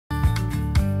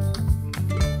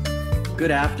Good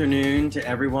afternoon to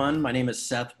everyone. My name is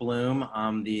Seth Bloom.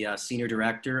 I'm the Senior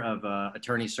Director of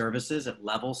Attorney Services at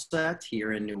Levelset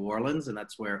here in New Orleans, and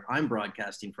that's where I'm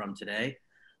broadcasting from today.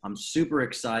 I'm super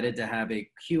excited to have a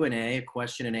Q&A, a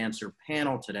question and answer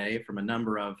panel today from a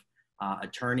number of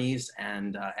attorneys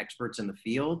and experts in the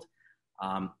field.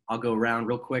 I'll go around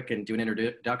real quick and do an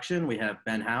introduction. We have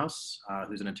Ben House,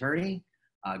 who's an attorney,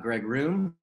 Greg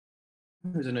Room,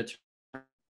 who's an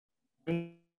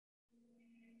attorney.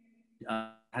 He's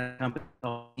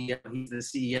the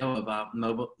CEO of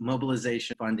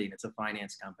Mobilization Funding. It's a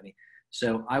finance company.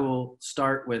 So I will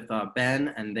start with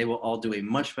Ben, and they will all do a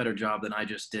much better job than I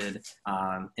just did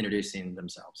introducing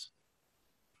themselves.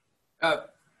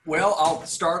 Well, I'll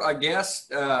start, I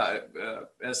guess.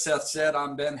 As Seth said,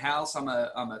 I'm Ben House. I'm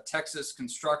a Texas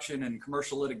construction and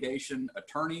commercial litigation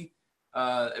attorney.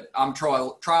 I'm a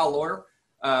trial lawyer.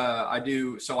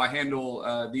 I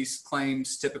handle these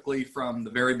claims typically from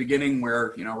the very beginning,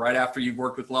 where, you know, right after you've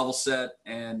worked with Levelset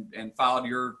and filed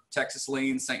your Texas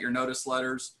lien, sent your notice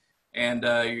letters, and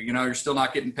you know, you're still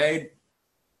not getting paid.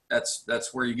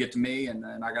 That's where you get to me,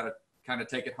 and I got to kind of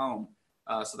take it home.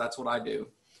 So that's what I do.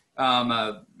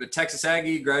 A Texas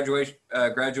Aggie graduate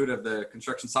of the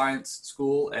construction science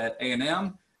school at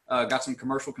A&M. Got some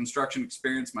commercial construction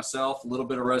experience myself, a little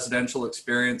bit of residential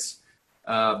experience.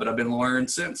 But I've been lawyering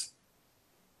since.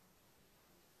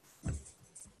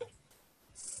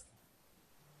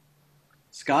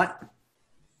 Scott?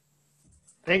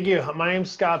 Thank you. My name's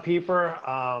Scott Pieper.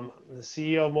 I'm the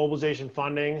CEO of Mobilization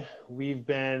Funding. We've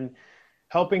been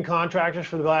helping contractors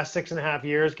for the last 6.5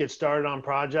 years get started on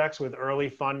projects with early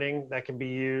funding that can be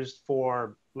used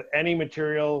for any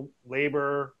material,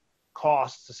 labor,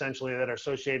 costs, essentially, that are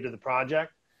associated to the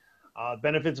project.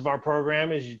 Benefits of our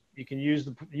program is you can use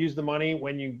the money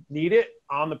when you need it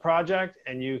on the project,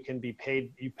 and you can be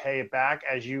paid. You pay it back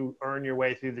as you earn your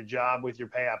way through the job with your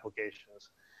pay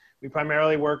applications. We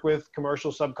primarily work with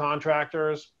commercial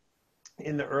subcontractors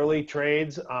in the early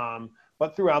trades,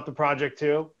 but throughout the project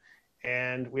too.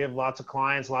 And we have lots of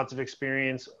clients, lots of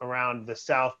experience around the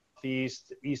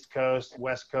Southeast, East Coast,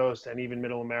 West Coast, and even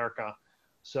Middle America.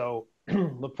 So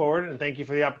look forward, and thank you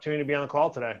for the opportunity to be on the call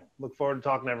today. Look forward to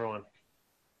talking to everyone.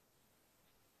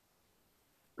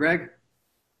 Greg?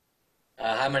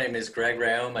 Hi, my name is Greg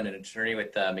Rome. I'm an attorney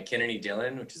with McKinney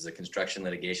Dillon, which is a construction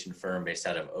litigation firm based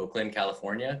out of Oakland,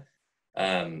 California.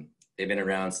 They've been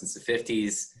around since the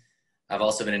 50s. I've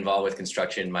also been involved with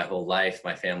construction my whole life.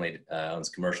 My family owns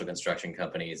commercial construction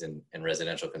companies and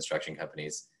residential construction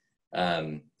companies.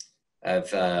 I've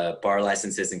bar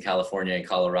licenses in California and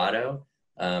Colorado,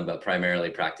 but primarily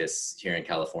practice here in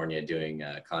California doing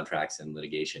contracts and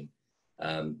litigation,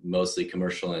 mostly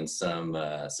commercial and some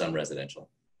residential.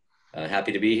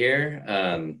 Happy to be here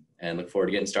and look forward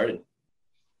to getting started.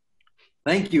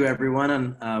 Thank you,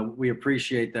 everyone, and we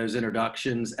appreciate those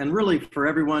introductions. And really, for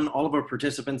everyone, all of our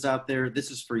participants out there, this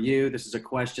is for you. This is a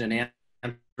question and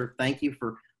answer. Thank you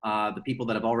for the people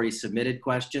that have already submitted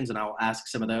questions, and I'll ask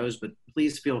some of those, but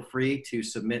please feel free to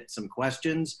submit some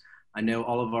questions. I know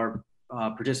all of our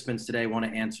participants today want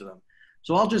to answer them.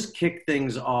 So I'll just kick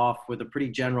things off with a pretty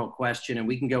general question, and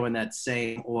we can go in that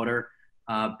same order,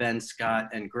 Ben, Scott,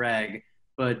 and Greg.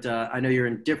 But I know you're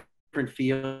in different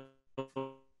fields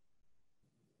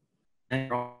and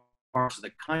parts of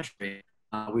the country.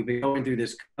 We've been going through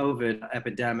this COVID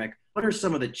epidemic. What are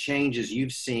some of the changes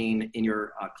you've seen in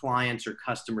your clients or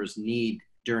customers' need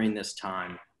during this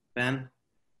time? Ben?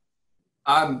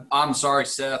 I'm sorry,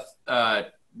 Seth.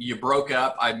 You broke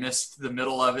up. I missed the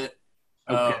middle of it.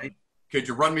 Okay. Could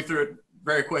you run me through it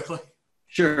very quickly?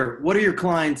 Sure. What are your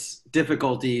clients'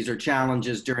 difficulties or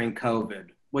challenges during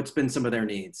COVID? What's been some of their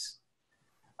needs?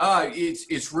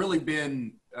 It's really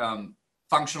been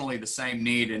functionally the same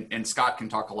need, and Scott can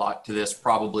talk a lot to this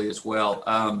probably as well.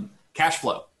 Cash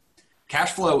flow.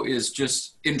 Cash flow is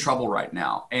just in trouble right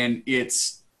now, and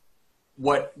it's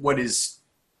what is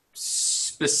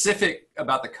specific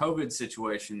about the COVID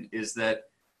situation is that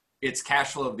it's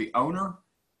cash flow of the owner,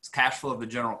 it's cash flow of the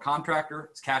general contractor,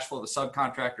 it's cash flow of the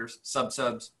subcontractors,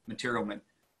 subs, material men.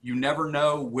 You never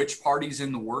know which party's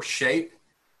in the worst shape,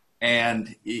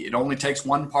 and it only takes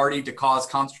one party to cause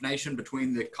consternation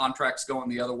between the contracts going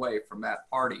the other way from that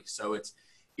party. So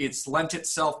it's lent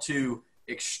itself to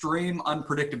extreme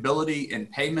unpredictability in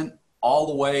payment all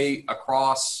the way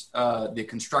across the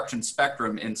construction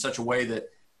spectrum in such a way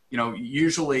that, you know,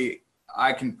 usually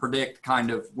I can predict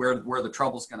kind of where the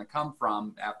trouble's going to come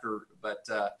from after, but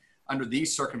under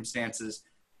these circumstances,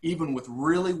 even with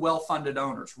really well-funded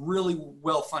owners, really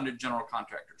well-funded general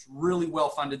contractors, really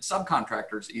well-funded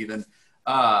subcontractors even,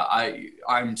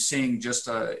 I'm seeing just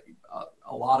a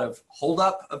lot of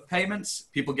holdup of payments,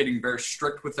 people getting very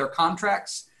strict with their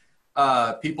contracts,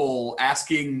 people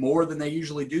asking more than they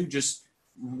usually do, just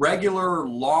regular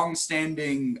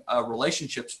long-standing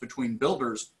relationships between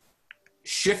builders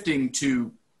shifting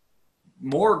to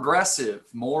more aggressive,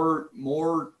 more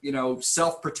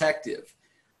self-protective.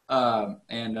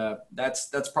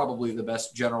 That's probably the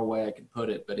best general way I can put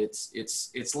it, but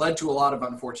it's led to a lot of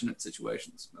unfortunate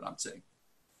situations that I'm seeing.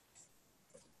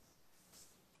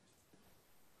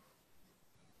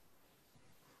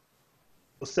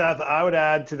 Well, Seth, I would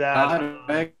add to that.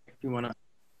 If you want to.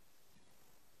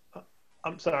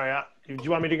 I'm sorry. Do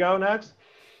you want me to go next?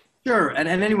 Sure. And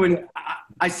anyone,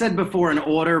 I said before in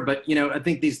order, but I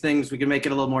think these things, we can make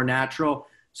it a little more natural.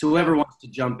 So whoever wants to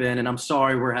jump in, and I'm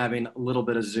sorry we're having a little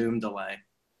bit of Zoom delay.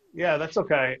 Yeah, that's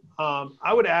okay.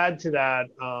 I would add to that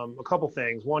a couple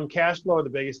things. One, cash flow are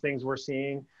the biggest things we're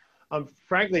seeing.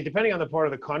 Frankly, depending on the part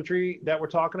of the country that we're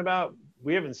talking about,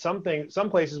 we haven't some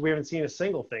places we haven't seen a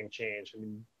single thing change. I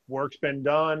mean, work's been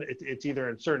done. It's either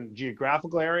in certain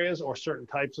geographical areas or certain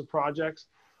types of projects.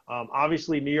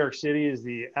 Obviously, New York City is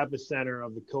the epicenter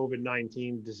of the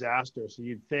COVID-19 disaster. So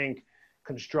you'd think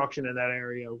construction in that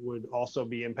area would also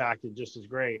be impacted just as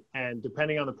great. And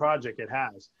depending on the project, it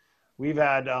has. We've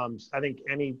had, I think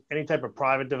any type of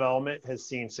private development has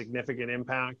seen significant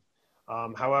impact.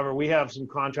 However, we have some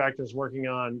contractors working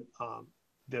on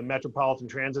the Metropolitan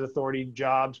Transit Authority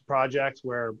projects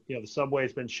where, the subway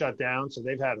has been shut down. So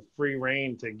they've had a free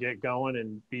rein to get going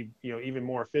and be, even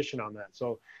more efficient on that.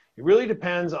 So it really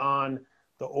depends on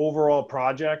the overall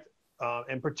project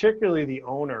and particularly the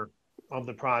owner of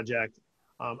the project.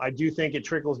 I do think it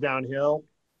trickles downhill.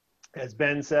 As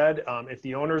Ben said, if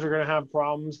the owners are going to have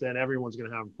problems, then everyone's going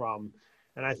to have a problem.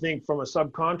 And I think from a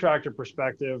subcontractor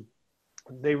perspective,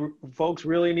 folks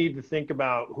really need to think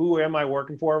about, who am I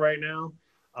working for right now?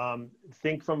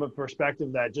 Think from a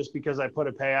perspective that just because I put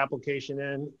a pay application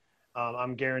in,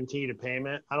 I'm guaranteed a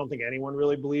payment. I don't think anyone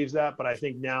really believes that, but I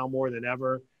think now more than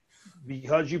ever,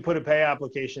 because you put a pay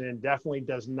application in definitely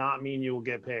does not mean you will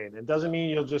get paid. It doesn't mean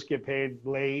you'll just get paid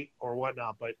late or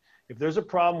whatnot, but if there's a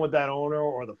problem with that owner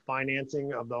or the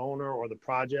financing of the owner or the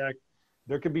project,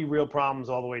 there could be real problems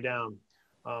all the way down.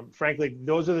 Frankly,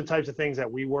 those are the types of things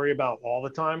that we worry about all the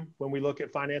time when we look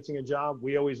at financing a job.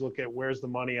 We always look at where's the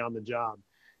money on the job.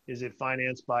 Is it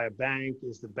financed by a bank?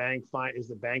 Is the bank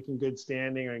in good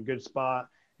standing or in good spot?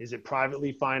 Is it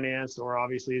privately financed, or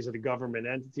obviously is it a government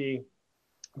entity?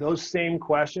 Those same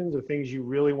questions are things you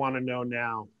really want to know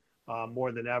now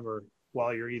more than ever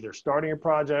while you're either starting a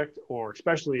project, or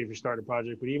especially if you're starting a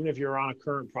project, but even if you're on a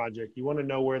current project, you want to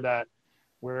know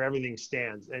where everything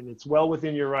stands. And it's well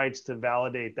within your rights to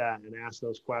validate that and ask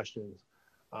those questions.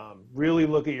 Really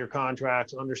look at your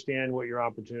contracts, understand what your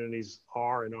opportunities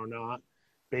are and are not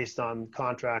based on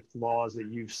contract laws that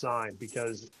you've signed,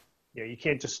 because you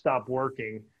can't just stop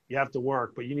working. You have to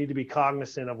work, but you need to be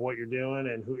cognizant of what you're doing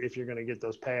and if you're going to get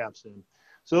those pay-ups in.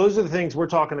 So those are the things we're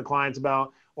talking to clients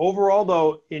about. Overall,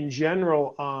 though, in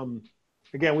general,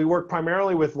 again, we work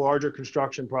primarily with larger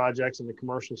construction projects in the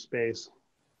commercial space,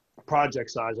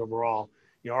 project size overall.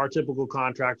 Our typical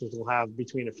contractors will have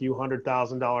between a few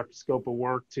 $100,000 scope of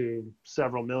work to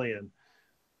several million.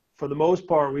 For the most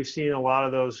part, we've seen a lot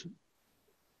of those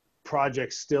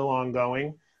projects still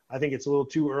ongoing. I think it's a little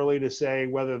too early to say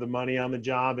whether the money on the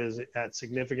job is at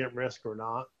significant risk or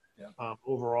not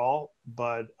overall.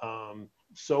 But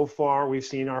so far, we've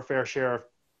seen our fair share of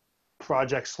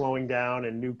projects slowing down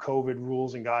and new COVID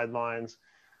rules and guidelines.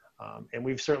 And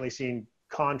we've certainly seen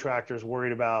contractors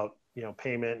worried about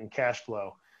payment and cash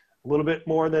flow a little bit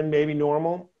more than maybe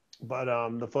normal. But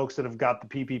the folks that have got the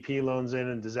PPP loans in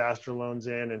and disaster loans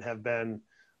in and have been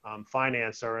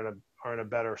financed are in a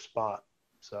better spot.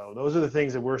 So those are the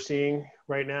things that we're seeing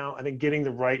right now. I think getting the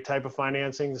right type of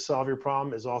financing to solve your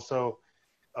problem is also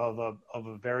of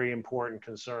a very important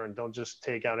concern. Don't just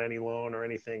take out any loan or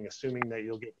anything assuming that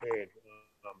you'll get paid.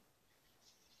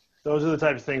 Those are the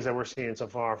types of things that we're seeing so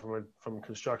far from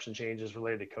construction changes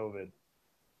related to COVID.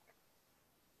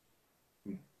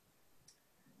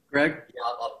 Greg?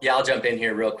 I'll jump in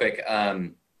here real quick.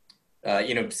 Same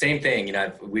thing.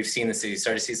 We've seen this. You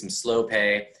start to see some slow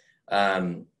pay.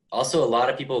 Also, a lot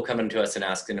of people coming to us and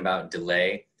asking about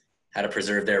delay, how to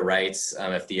preserve their rights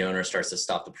if the owner starts to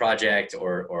stop the project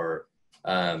or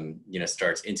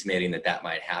starts intimating that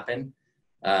might happen.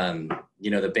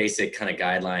 The basic kind of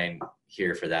guideline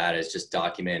here for that is just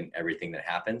document everything that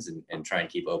happens and try and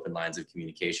keep open lines of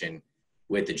communication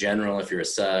with the general if you're a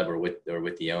sub or with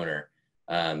the owner.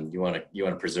 You want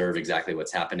to preserve exactly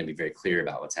what's happened and be very clear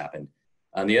about what's happened.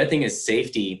 The other thing is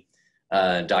safety.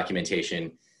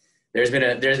 documentation. There's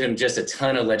been just a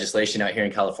ton of legislation out here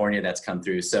in California that's come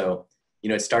through. So,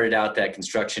 it started out that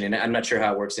construction, and I'm not sure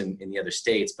how it works in the other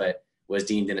states, but was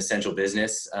deemed an essential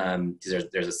business because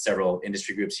there's several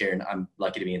industry groups here, and I'm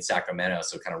lucky to be in Sacramento,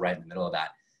 so kind of right in the middle of that.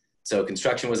 So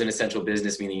construction was an essential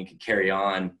business, meaning you could carry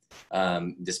on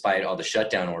despite all the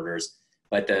shutdown orders.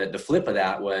 But the flip of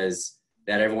that was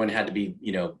that everyone had to be,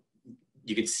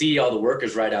 you could see all the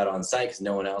workers right out on site because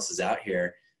no one else is out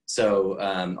here. So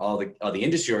all the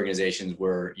industry organizations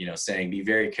were, saying be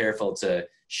very careful to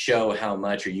show how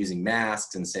much you're using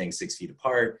masks and staying 6 feet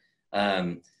apart.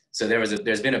 So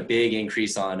there's been a big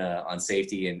increase on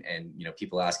safety and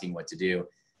people asking what to do.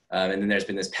 And then there's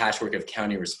been this patchwork of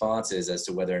county responses as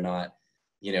to whether or not,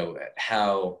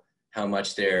 how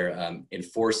much they're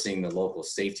enforcing the local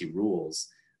safety rules.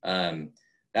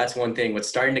 That's one thing. What's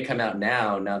starting to come out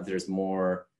now that there's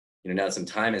more, now that some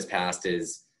time has passed,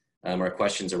 is our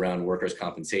questions around workers'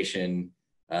 compensation.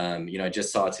 I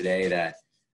just saw today that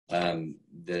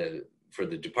for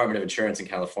the Department of Insurance in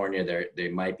California, they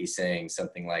might be saying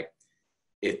something like,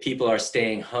 if people are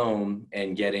staying home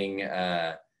and getting,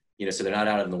 so they're not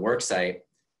out on the work site,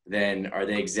 then are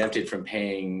they exempted from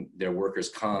paying their workers'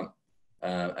 comp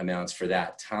amounts for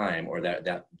that time, or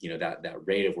that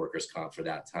rate of workers' comp for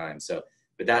that time? So,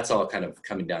 but that's all kind of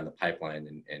coming down the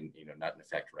pipeline and not in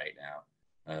effect right now.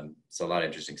 So a lot of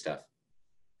interesting stuff.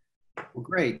 Well,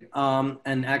 great.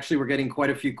 And actually, we're getting quite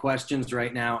a few questions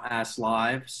right now asked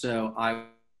live. So I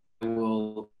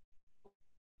will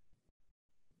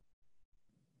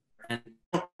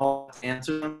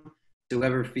answer them.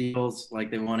 Whoever feels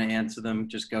like they want to answer them,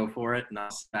 just go for it, and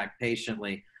I'll sit back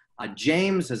patiently.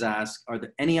 James has asked, are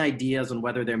there any ideas on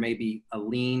whether there may be a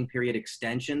lien period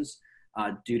extensions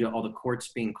due to all the courts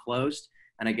being closed?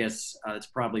 And I guess it's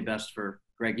probably best for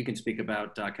Greg, you can speak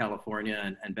about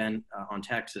California, and Ben on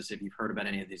Texas, if you've heard about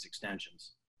any of these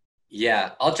extensions.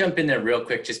 Yeah, I'll jump in there real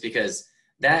quick just because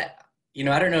that,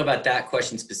 I don't know about that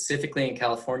question specifically in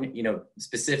California,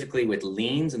 specifically with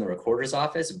liens in the recorder's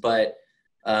office, but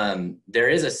there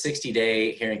is a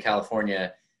 60-day here in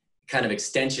California kind of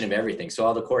extension of everything. So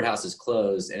all the courthouses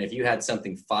closed, and if you had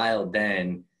something filed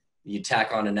then, you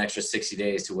tack on an extra 60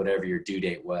 days to whatever your due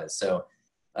date was. So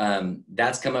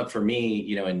that's come up for me,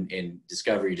 in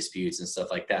discovery disputes and stuff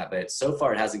like that. But so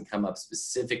far it hasn't come up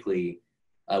specifically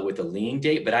with a lien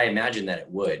date, but I imagine that it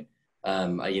would.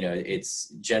 It's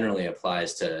generally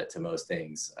applies to most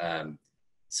things.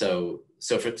 So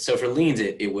for liens,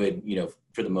 it would,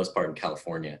 for the most part in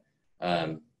California.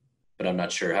 But I'm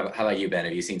not sure. How about you, Ben?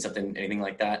 Have you seen anything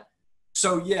like that?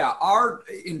 So yeah,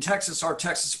 in Texas, our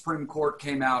Texas Supreme Court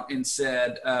came out and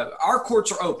said, our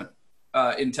courts are open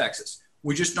in Texas.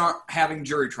 We're just not having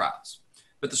jury trials.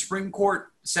 But the Supreme Court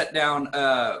set down,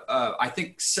 I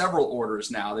think, several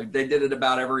orders now. They did it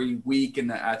about every week,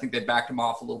 and I think they backed them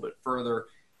off a little bit further.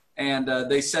 And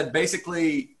they said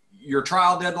basically your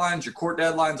trial deadlines, your court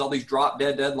deadlines, all these drop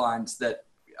dead deadlines that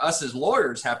us as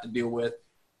lawyers have to deal with,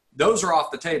 those are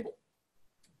off the table.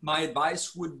 My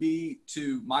advice would be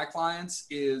to my clients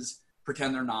is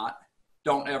pretend they're not.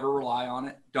 Don't ever rely on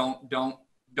it.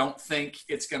 Don't think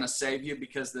it's going to save you,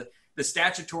 because the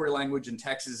statutory language in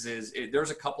Texas is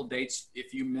there's a couple dates.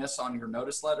 If you miss on your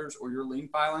notice letters or your lien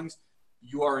filings,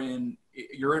 you're in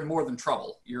more than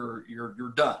trouble.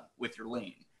 You're done with your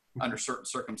lien under certain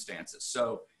circumstances.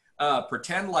 So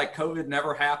pretend like COVID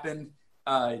never happened.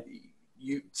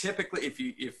 You typically,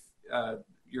 if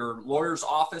your lawyer's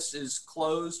office is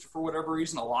closed for whatever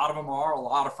reason, a lot of them are. A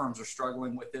lot of firms are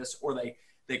struggling with this, or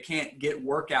they can't get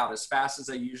work out as fast as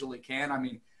they usually can. I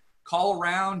mean, call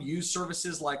around, use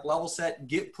services like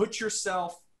Levelset, put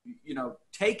yourself,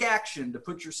 take action to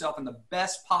put yourself in the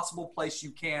best possible place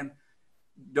you can.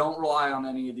 Don't rely on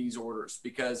any of these orders,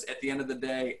 because at the end of the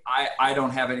day, I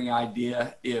don't have any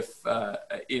idea if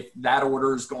that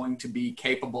order is going to be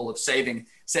capable of saving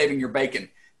your bacon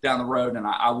down the road, and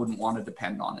I wouldn't want to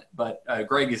depend on it. But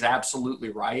Greg is absolutely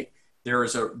right.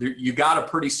 You got a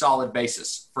pretty solid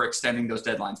basis for extending those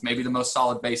deadlines. Maybe the most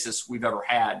solid basis we've ever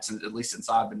had, at least since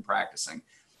I've been practicing.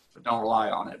 But don't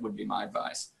rely on it, would be my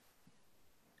advice.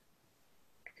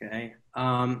 Okay.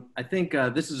 I think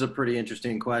this is a pretty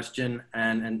interesting question.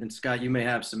 And Scott, you may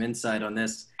have some insight on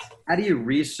this. How do you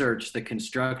research the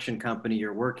construction company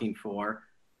you're working for?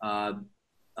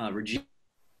 Regina,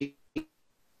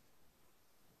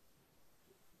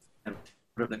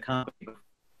 of the company.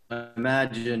 I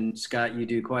imagine, Scott, you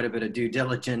do quite a bit of due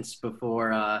diligence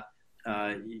before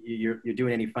you're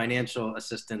doing any financial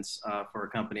assistance for a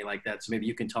company like that. So maybe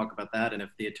you can talk about that, and if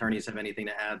the attorneys have anything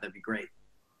to add, that'd be great.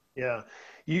 Yeah,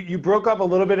 you broke up a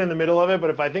little bit in the middle of it, but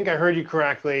if I think I heard you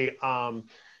correctly,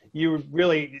 you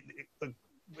really,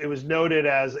 it was noted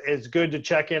as it's good to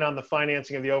check in on the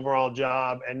financing of the overall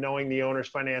job and knowing the owner's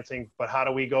financing, but how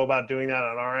do we go about doing that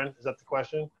on our end? Is that the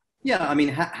question? Yeah, I mean,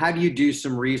 how do you do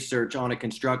some research on a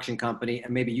construction company,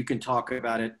 and maybe you can talk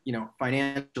about it, you know,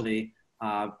 financially,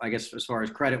 I guess as far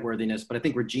as creditworthiness. But I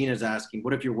think Regina's asking,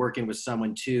 what if you're working with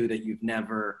someone too that you've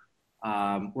never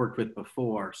worked with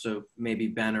before? So maybe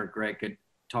Ben or Greg could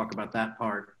talk about that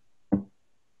part.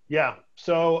 Yeah.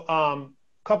 So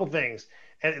couple things,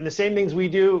 and the same things we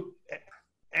do,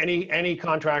 any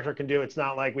contractor can do. It's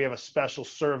not like we have a special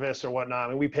service or whatnot. I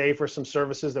mean, we pay for some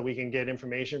services that we can get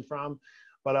information from,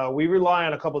 but we rely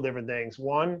on a couple different things.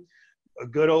 One, a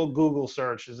good old Google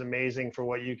search is amazing for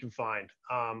what you can find.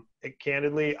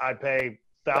 Candidly, I pay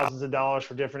thousands of dollars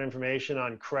for different information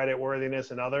on credit worthiness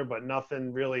and other, but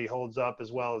nothing really holds up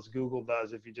as well as Google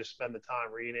does if you just spend the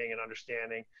time reading and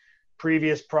understanding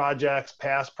previous projects,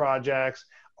 past projects,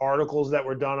 articles that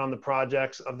were done on the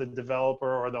projects of the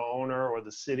developer or the owner or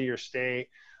the city or state.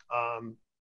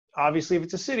 Obviously, if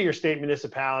it's a city or state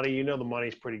municipality, you know the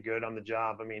money's pretty good on the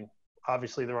job. I mean,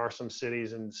 obviously there are some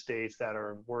cities and states that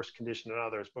are in worse condition than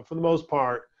others, but for the most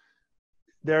part,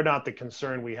 they're not the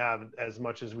concern we have as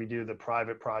much as we do the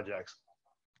private projects.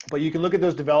 But you can look at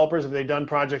those developers if they've done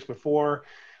projects before.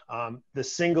 The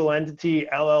single entity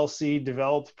LLC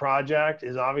developed project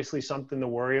is obviously something to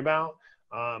worry about.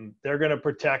 They're going to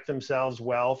protect themselves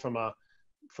well from an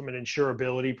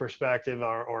insurability perspective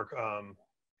or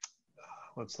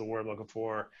what's the word I'm looking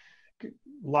for?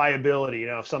 Liability. You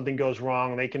know, if something goes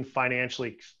wrong, they can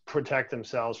financially protect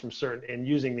themselves from certain and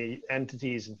using the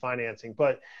entities and financing.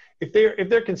 But if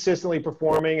they're consistently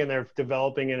performing and they're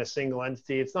developing in a single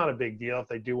entity, it's not a big deal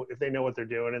if they know what they're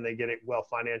doing and they get it well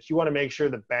financed. You want to make sure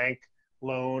the bank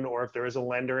loan, or if there is a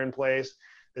lender in place,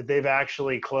 that they've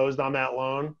actually closed on that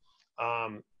loan.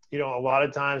 You know, a lot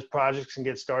of times projects can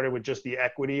get started with just the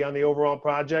equity on the overall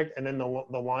project, and then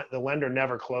the lender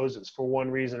never closes for one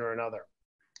reason or another,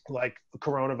 like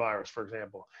coronavirus, for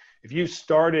example. If you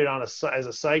started as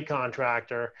a site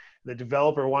contractor, the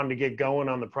developer wanted to get going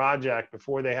on the project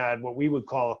before they had what we would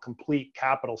call a complete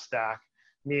capital stack,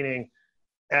 meaning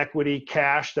equity,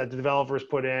 cash that the developers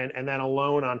put in, and then a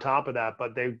loan on top of that.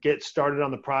 But they get started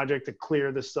on the project to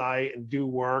clear the site and do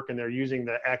work, and they're using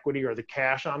the equity or the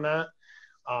cash on that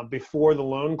before the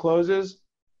loan closes.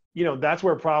 You know, that's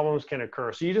where problems can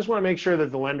occur. So you just want to make sure that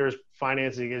the lender's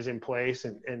financing is in place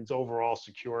and it's overall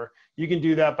secure. You can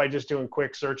do that by just doing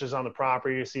quick searches on the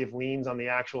property to see if liens on the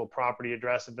actual property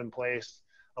address have been placed.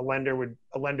 A lender would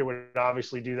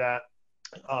obviously do that.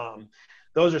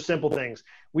 Those are simple things.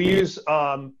 We use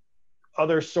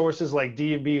other sources like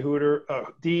D and B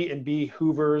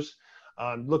Hoovers.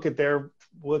 Look at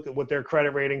what their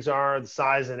credit ratings are, the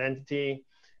size and entity,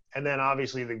 and then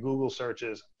obviously the Google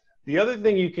searches. The other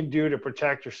thing you can do to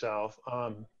protect yourself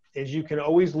is you can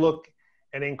always look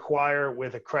and inquire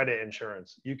with a credit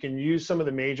insurance. You can use some of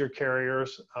the major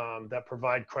carriers that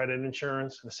provide credit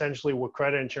insurance. And essentially what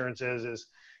credit insurance is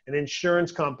an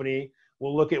insurance company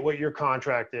will look at what your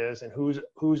contract is and who's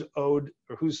owed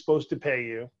or who's supposed to pay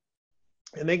you.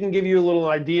 And they can give you a little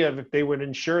idea of if they would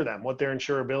insure them, what their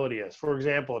insurability is. For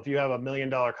example, if you have $1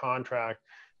 million contract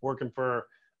working for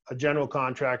a general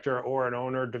contractor or an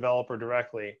owner developer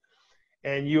directly,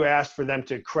 and you ask for them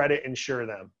to credit insure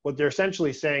them, what they're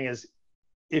essentially saying is,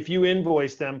 if you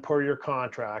invoice them per your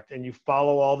contract and you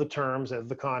follow all the terms of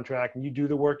the contract and you do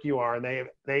the work you are, and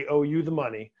they owe you the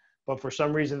money, but for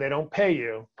some reason they don't pay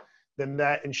you, then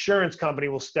that insurance company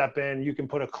will step in. You can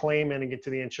put a claim in and get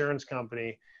to the insurance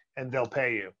company and they'll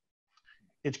pay you.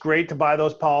 It's great to buy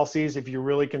those policies if you're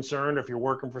really concerned or if you're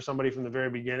working for somebody from the very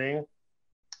beginning.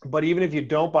 But even if you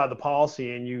don't buy the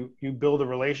policy and you build a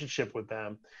relationship with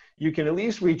them, you can at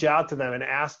least reach out to them and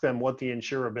ask them what the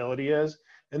insurability is.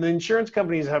 And the insurance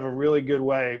companies have a really good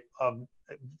way of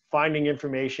finding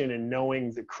information and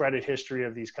knowing the credit history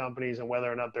of these companies and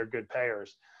whether or not they're good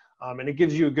payers. And it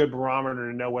gives you a good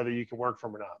barometer to know whether you can work for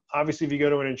them or not. Obviously, if you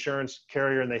go to an insurance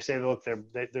carrier and they say, look,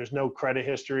 there's no credit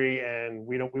history and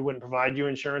we wouldn't provide you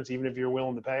insurance even if you're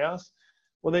willing to pay us,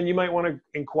 well, then you might want to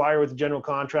inquire with the general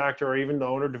contractor or even the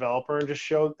owner developer and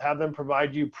just have them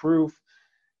provide you proof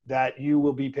that you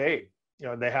will be paid. You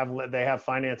know, they have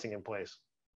financing in place.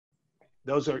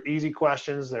 Those are easy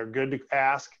questions. They're good to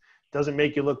ask. Doesn't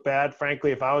make you look bad.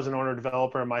 Frankly, if I was an owner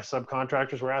developer and my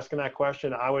subcontractors were asking that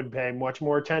question, I would pay much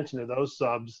more attention to those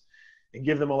subs and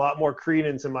give them a lot more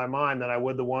credence in my mind than I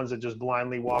would the ones that just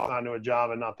blindly walk onto a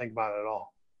job and not think about it at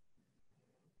all.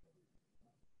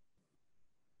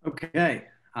 Okay.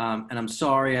 And I'm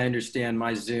sorry, I understand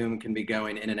my Zoom can be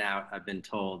going in and out, I've been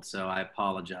told, so I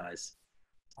apologize.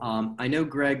 I know,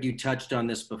 Greg, you touched on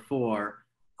this before,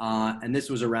 and this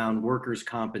was around workers'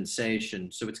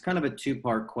 compensation. So it's kind of a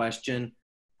two-part question,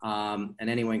 and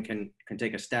anyone can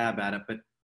take a stab at it. But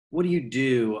what do you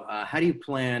do? How do you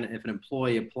plan if an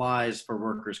employee applies for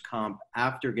workers' comp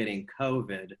after getting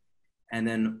COVID? And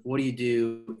then what do you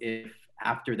do if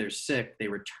after they're sick, they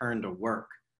return to work?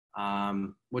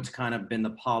 What's kind of been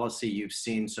the policy you've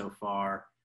seen so far,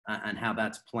 and how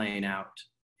that's playing out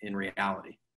in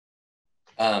reality?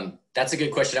 That's a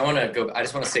good question. I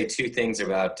just want to say two things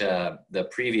about the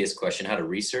previous question, how to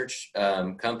research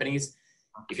companies.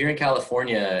 If you're in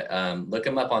California, look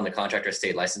them up on the Contractor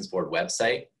State License Board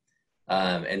website.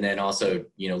 And then also,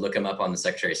 look them up on the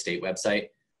Secretary of State website.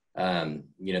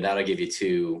 That'll give you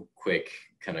two quick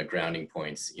kind of grounding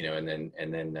points, and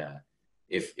then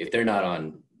if they're not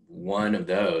on one of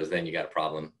those, then you got a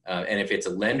problem. And if it's a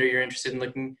lender you're interested in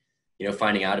looking,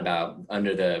 finding out about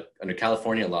under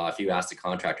California law, if you ask the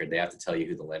contractor, they have to tell you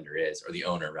who the lender is, or the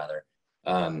owner rather.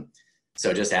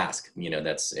 So just ask,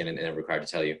 that's and they're required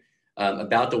to tell you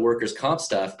about the workers' comp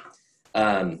stuff.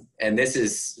 And this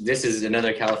is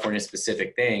another California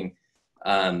specific thing.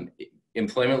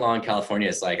 Employment law in California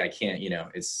is like, I can't,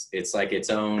 it's like its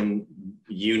own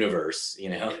universe,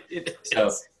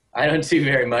 So I don't do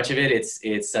very much of it. It's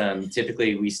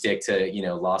typically we stick to,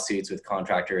 lawsuits with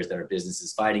contractors that are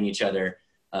businesses fighting each other.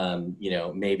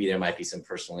 Maybe there might be some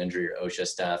personal injury or OSHA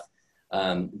stuff.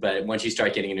 But once you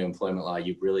start getting into employment law,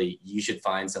 you should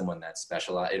find someone that's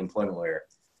specialized, an employment lawyer,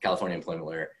 California employment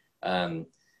lawyer.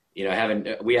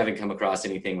 We haven't come across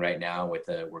anything right now with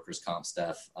the workers' comp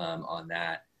stuff on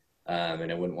that.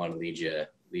 And I wouldn't want to lead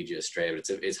you astray, but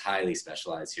it's highly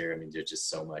specialized here. I mean, there's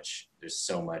so much,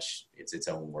 it's its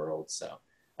own world. So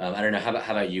I don't know. How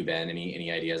about you, Ben?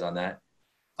 Any ideas on that?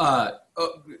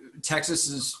 Texas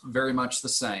is very much the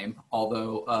same,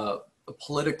 although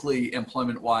politically,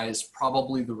 employment-wise,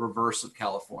 probably the reverse of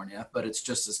California, but it's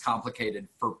just as complicated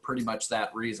for pretty much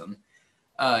that reason.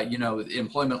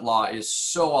 Employment law is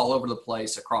so all over the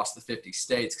place across the 50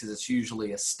 states because it's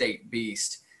usually a state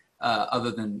beast,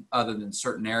 other than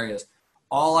certain areas.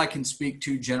 All I can speak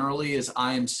to generally is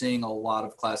I am seeing a lot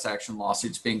of class action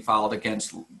lawsuits being filed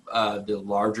against the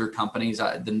larger companies.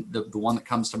 The one that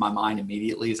comes to my mind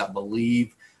immediately is, I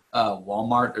believe,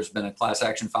 Walmart. There's been a class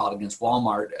action filed against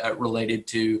Walmart related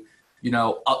to,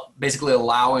 basically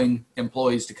allowing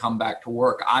employees to come back to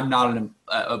work. I'm not an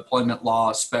employment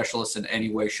law specialist in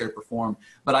any way, shape, or form,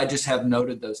 but I just have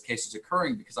noted those cases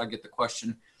occurring because I get the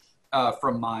question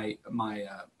from my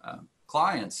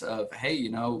clients of, hey,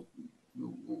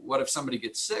 what if somebody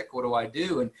gets sick? What do I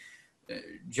do? And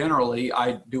generally,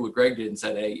 I do what Greg did and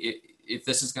said, hey, if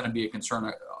this is going to be a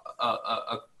concern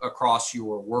across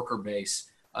your worker base,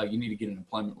 you need to get an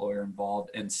employment lawyer involved.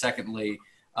 And secondly,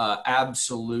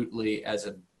 absolutely, as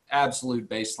an absolute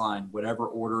baseline, whatever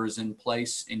order is in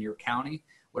place in your county,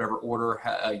 whatever order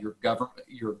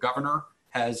your governor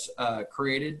has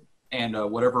created, and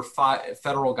whatever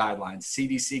federal guidelines,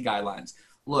 CDC guidelines.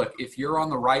 Look, if you're on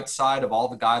the right side of all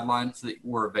the guidelines that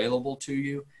were available to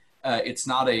you, it's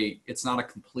not a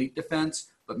complete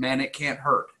defense, but man, it can't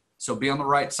hurt. So be on the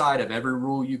right side of every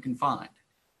rule you can find.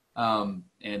 And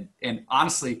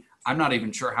honestly, I'm not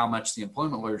even sure how much the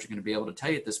employment lawyers are going to be able to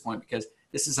tell you at this point, because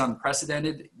this is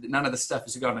unprecedented. None of this stuff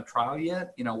has gone to trial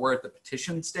yet. We're at the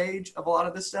petition stage of a lot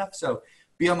of this stuff. So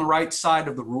be on the right side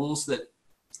of the rules that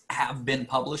have been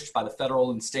published by the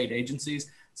federal and state agencies.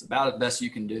 It's about the best you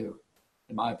can do,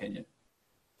 in my opinion.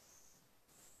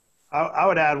 I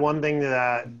would add one thing to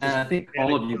that. And I think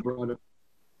all of you brought it.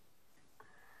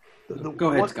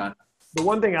 Go ahead, Scott. The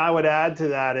one thing I would add to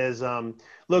that is,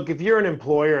 look, if you're an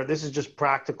employer, this is just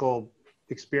practical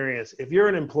experience. If you're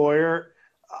an employer,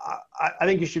 I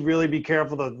think you should really be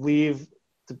careful to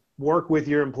work with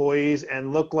your employees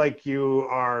and look like you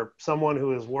are someone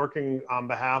who is working on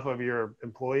behalf of your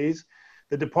employees.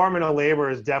 The Department of Labor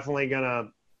is definitely going to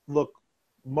look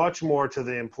much more to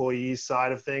the employees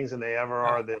side of things than they ever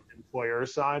are the employer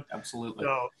side. Absolutely.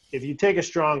 So if you take a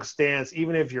strong stance,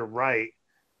 even if you're right,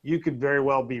 you could very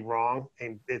well be wrong,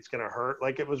 and it's going to hurt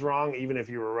like it was wrong, even if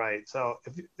you were right. So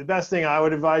the best thing I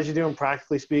would advise you doing,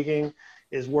 practically speaking,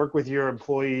 is work with your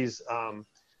employees,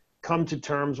 come to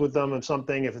terms with them of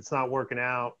something. If it's not working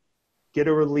out, get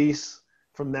a release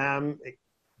from them,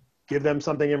 give them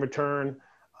something in return.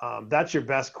 That's your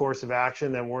best course of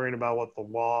action than worrying about what the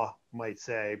law might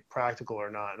say, practical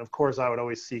or not. And of course, I would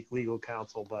always seek legal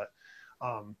counsel, but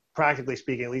practically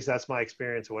speaking, at least that's my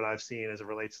experience of what I've seen as it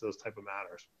relates to those type of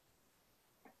matters.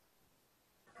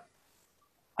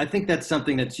 I think that's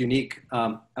something that's unique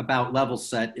about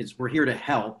Levelset is we're here to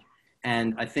help.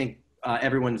 And I think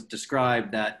everyone's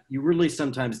described, that you really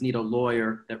sometimes need a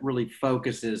lawyer that really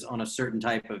focuses on a certain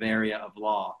type of area of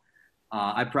law.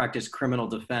 I practiced criminal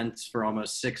defense for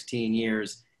almost 16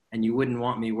 years, and you wouldn't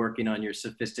want me working on your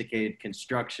sophisticated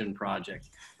construction project.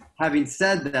 Having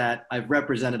said that, I've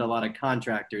represented a lot of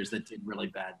contractors that did really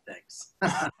bad things.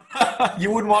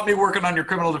 You wouldn't want me working on your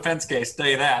criminal defense case, tell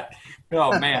you that.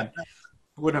 Oh, man.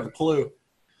 Wouldn't have a clue.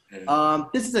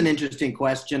 This is an interesting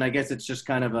question. I guess it's just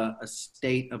kind of a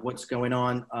state of what's going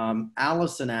on.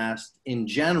 Allison asked, in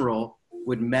general,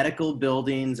 would medical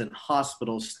buildings and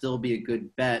hospitals still be a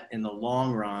good bet in the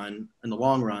long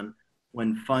run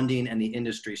when funding and the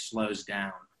industry slows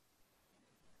down?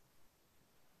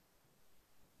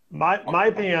 My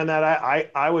opinion on that,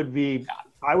 I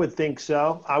would think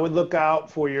so. I would look out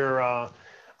for your,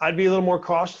 I'd be a little more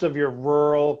cautious of your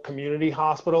rural community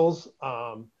hospitals,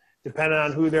 depending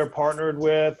on who they're partnered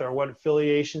with or what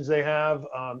affiliations they have.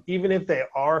 Even if they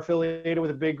are affiliated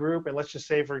with a big group, and let's just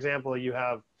say, for example, you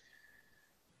have,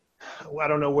 I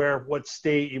don't know what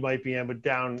state you might be in, but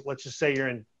let's just say you're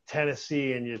in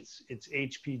Tennessee and it's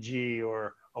HPG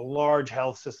or a large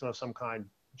health system of some kind.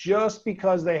 Just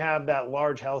because they have that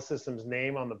large health system's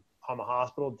name on the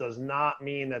hospital does not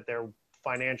mean that they're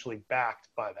financially backed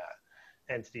by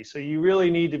that entity. So you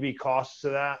really need to be cautious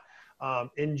of that.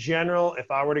 In general, if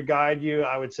I were to guide you,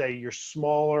 I would say your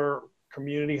smaller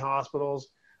community hospitals,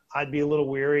 I'd be a little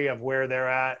weary of where they're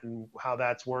at and how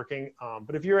that's working.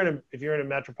 But if you're in a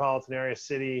metropolitan area,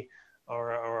 city,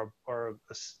 or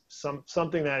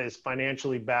something that is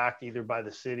financially backed either by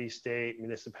the city, state,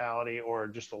 municipality, or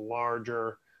just a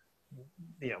larger,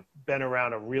 been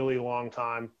around a really long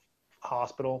time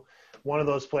hospital, one of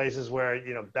those places where,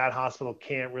 that hospital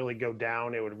can't really go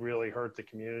down, it would really hurt the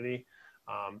community.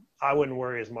 I wouldn't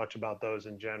worry as much about those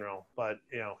in general, but,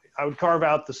 I would carve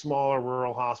out the smaller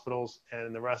rural hospitals,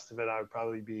 and the rest of it, I would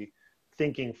probably be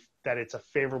thinking that it's a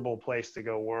favorable place to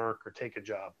go work or take a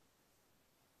job.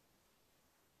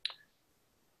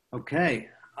 Okay.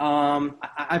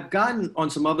 I've gotten on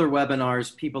some other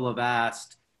webinars, people have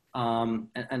asked, and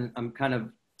I'm kind of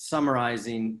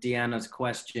summarizing Deanna's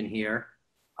question here.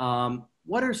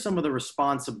 What are some of the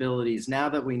responsibilities now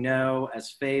that we know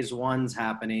as phase one's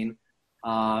happening,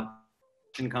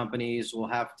 companies will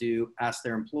have to ask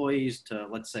their employees to,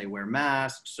 let's say, wear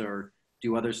masks or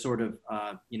do other sort of,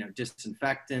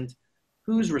 disinfectant.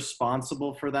 Who's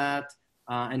responsible for that?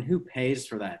 And who pays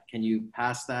for that? Can you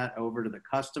pass that over to the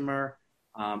customer?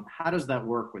 How does that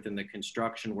work within the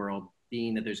construction world,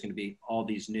 being that there's going to be all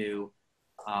these new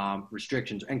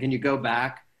restrictions? And can you go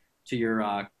back to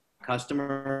your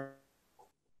customer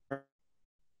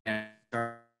and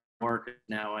start work?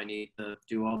 Now I need to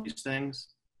do all these things.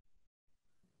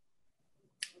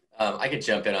 I could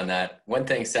jump in on that. One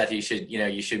thing, Seth, you should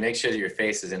make sure that your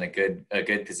face is in a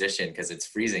good position because it's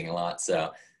freezing a lot.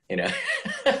 So,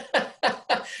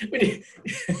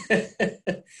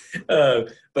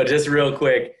 but just real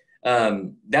quick,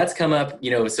 that's come up,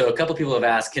 so a couple people have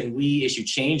asked, can we issue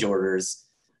change orders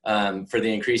for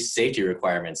the increased safety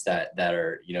requirements that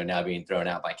are, now being thrown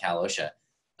out by Cal OSHA?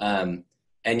 And,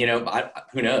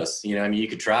 who knows, you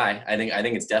could try. I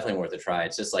think it's definitely worth a try.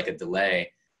 It's just like a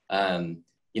delay.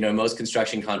 Most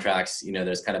construction contracts,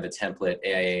 there's kind of a template.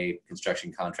 AIA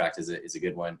construction contract is a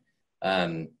good one.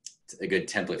 A good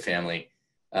template family.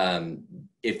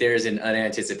 If there's an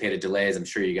unanticipated delay, as I'm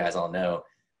sure you guys all know,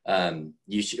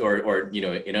 you should, or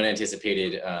an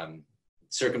unanticipated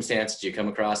circumstance that you come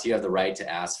across, you have the right to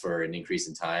ask for an increase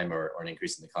in time or an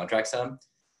increase in the contract sum.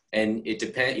 And it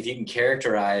depends, if you can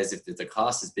characterize, if the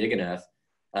cost is big enough,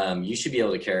 you should be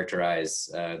able to characterize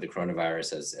the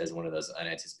coronavirus as one of those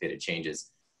unanticipated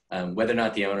changes. Whether or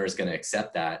not the owner is going to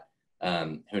accept that,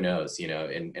 who knows,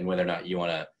 and whether or not you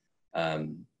want to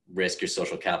risk your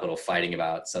social capital fighting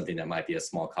about something that might be a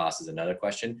small cost is another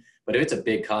question. But if it's a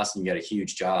big cost and you got a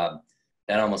huge job,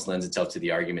 that almost lends itself to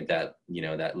the argument that,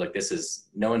 that look,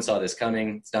 no one saw this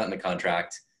coming. It's not in the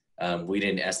contract. We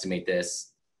didn't estimate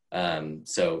this.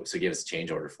 So give us a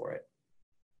change order for it.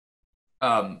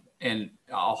 And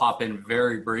I'll hop in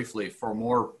very briefly for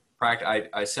more practice.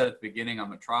 I said at the beginning,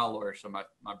 I'm a trial lawyer, so my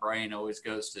brain always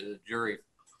goes to the jury.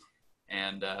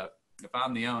 And if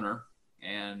I'm the owner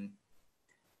and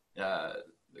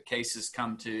the cases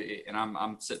come to, and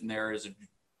I'm sitting there as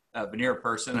a veneer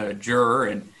person, a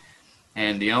juror,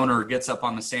 and the owner gets up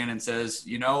on the stand and says,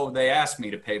 they asked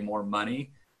me to pay more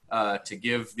money to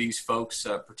give these folks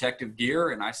protective gear.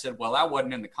 And I said, well, that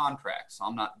wasn't in the contract, so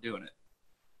I'm not doing it.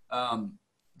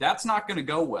 That's not going to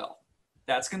go well.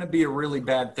 That's going to be a really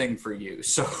bad thing for you.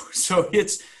 So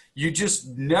you just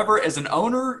never, as an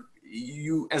owner,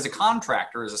 you as a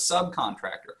contractor, as a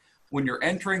subcontractor, when you're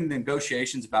entering the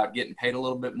negotiations about getting paid a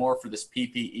little bit more for this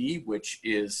PPE, which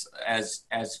is, as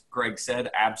Greg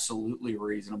said, absolutely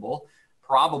reasonable,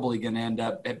 probably going to end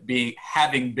up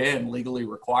having been legally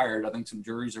required. I think some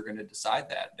juries are going to decide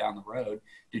that down the road.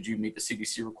 Did you meet the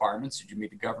CDC requirements? Did you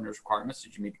meet the governor's requirements?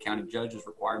 Did you meet the county judge's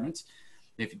requirements?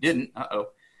 If you didn't,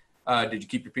 did you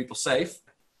keep your people safe?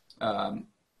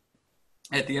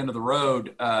 At the end of the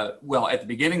road, at the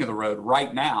beginning of the road,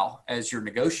 right now, as you're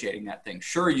negotiating that thing,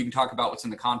 sure, you can talk about what's in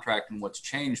the contract and what's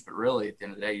changed, but really at the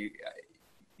end of the day,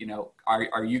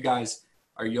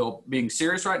 are you being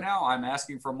serious right now? I'm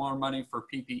asking for more money for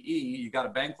PPE. You got a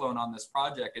bank loan on this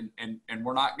project and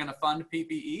we're not going to fund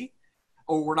PPE,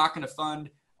 or we're not going to fund,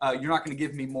 you're not going to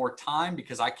give me more time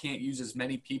because I can't use as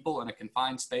many people in a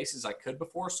confined space as I could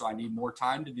before. So I need more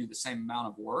time to do the same amount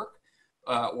of work.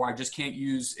 Or I just can't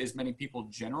use as many people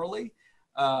generally.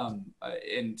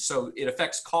 And so it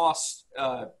affects costs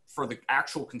for the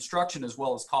actual construction as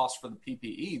well as costs for the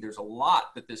PPE. There's a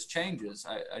lot that this changes.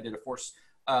 I did a force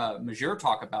majeure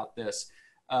talk about this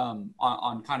on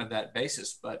kind of that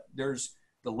basis, but there's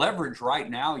the leverage right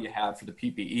now you have for the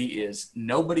PPE is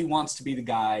nobody wants to be the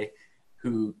guy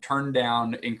who turned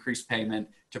down increased payment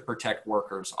to protect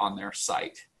workers on their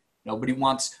site. Nobody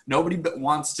wants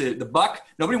the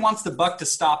buck to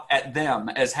stop at them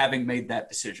as having made that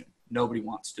decision. Nobody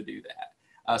wants to do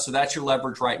that. So that's your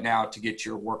leverage right now to get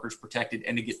your workers protected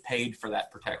and to get paid for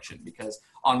that protection, because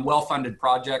on well-funded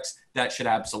projects, that should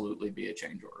absolutely be a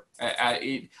change order.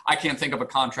 I can't think of a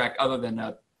contract other than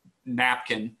a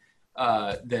napkin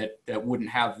that wouldn't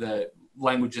have the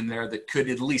language in there that could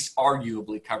at least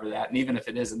arguably cover that. And even if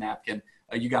it is a napkin,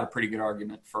 you got a pretty good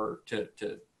argument to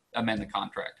amend the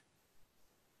contract.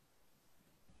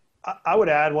 I would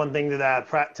add one thing to that,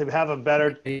 to have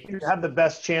the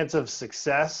best chance of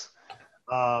success.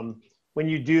 When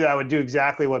you do that, I would do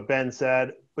exactly what Ben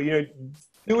said, but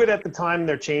do it at the time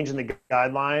they're changing the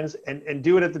guidelines, and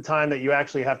do it at the time that you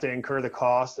actually have to incur the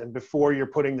cost, and before you're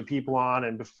putting the people on,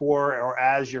 and before or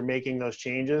as you're making those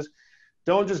changes.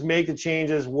 Don't just make the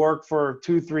changes, work for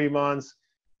 2-3 months,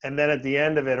 and then at the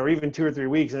end of it, or even 2 or 3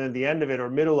 weeks, and at the end of it or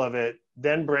middle of it,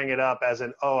 then bring it up as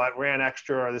I ran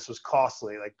extra, or this was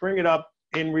costly. Like, bring it up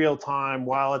in real time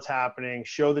while it's happening,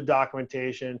 show the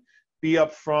documentation, be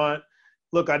upfront.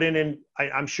 Look,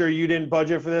 I'm sure you didn't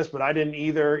budget for this, but I didn't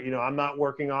either. I'm not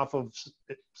working off of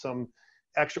some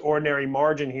extraordinary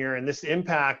margin here. And this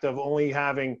impact of only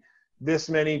having this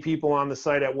many people on the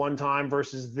site at one time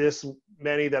versus this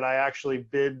many that I actually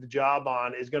bid the job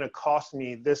on is going to cost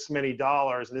me this many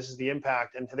dollars. And this is the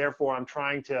impact. And therefore, I'm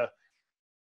trying to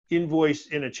invoice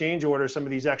in a change order some of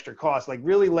these extra costs. Like,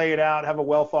 really lay it out, have a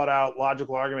well thought out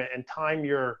logical argument, and time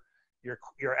your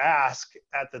ask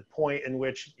at the point in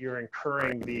which you're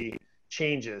incurring the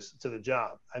changes to the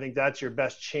job. I think that's your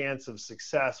best chance of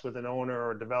success with an owner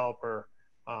or developer,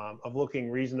 of looking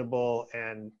reasonable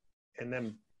and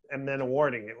then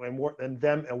awarding it, and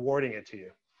them awarding it to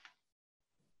you.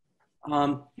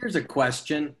 Here's a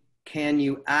question. Can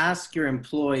you ask your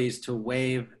employees to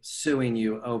waive suing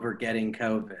you over getting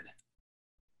COVID?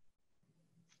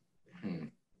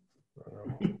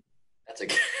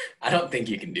 I don't think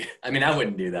you can do. I mean, I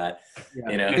wouldn't do that. Yeah.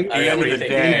 At the end of the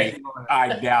day,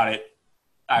 I doubt it.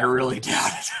 I really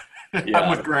doubt it. Yeah.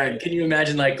 I'm with Greg. Can you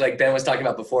imagine, like Ben was talking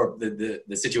about before, the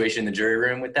situation in the jury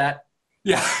room with that?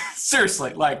 Yeah,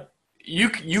 seriously. Like, you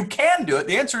can do it.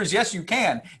 The answer is yes, you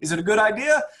can. Is it a good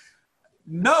idea?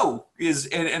 No.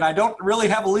 And I don't really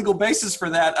have a legal basis for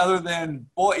that, other than,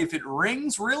 boy, if it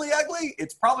rings really ugly,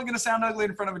 it's probably going to sound ugly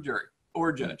in front of a jury or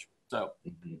a judge. So,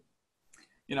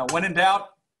 when in doubt,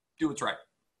 do what's right.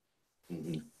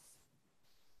 Mm-hmm.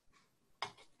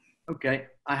 Okay,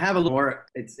 I have a little more.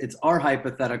 It's our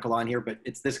hypothetical on here, but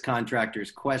it's this contractor's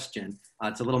question.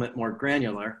 It's a little bit more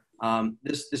granular.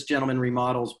 This gentleman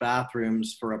remodels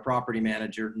bathrooms for a property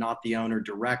manager, not the owner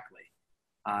directly.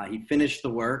 He finished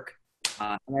the work,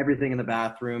 everything in the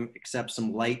bathroom except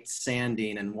some light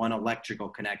sanding and one electrical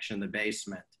connection in the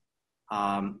basement.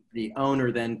 The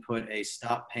owner then put a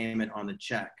stop payment on the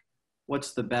check.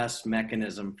 What's the best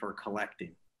mechanism for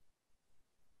collecting?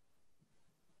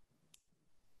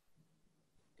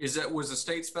 Was the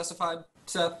state specified,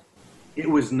 Seth? It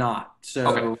was not. So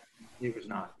okay. It was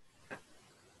not.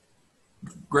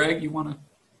 Greg, you want to?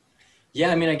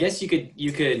 Yeah, I mean, I guess you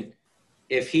could,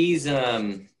 if he's,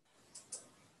 I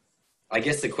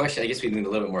guess we need a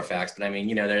little bit more facts, but I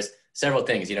mean, there's several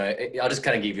things, I'll just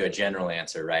kind of give you a general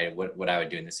answer, right? What I would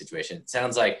do in this situation. It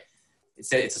sounds like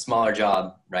it's a smaller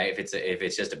job, right? If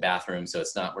it's just a bathroom, so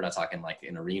we're not talking like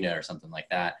an arena or something like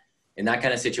that. In that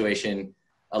kind of situation,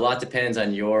 a lot depends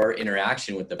on your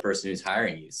interaction with the person who's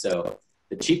hiring you. So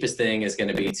the cheapest thing is going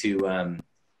to be to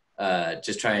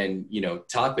just try and, you know,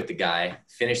 talk with the guy,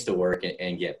 finish the work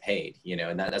and get paid, you know,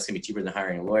 and that's going to be cheaper than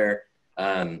hiring a lawyer.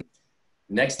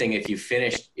 Next thing, if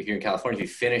you're in California, if you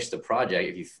finish the project,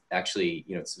 if you've actually,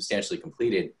 you know, substantially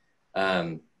completed,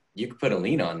 you could put a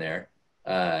lien on there,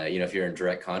 you know, if you're in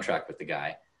direct contract with the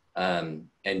guy. And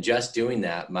just doing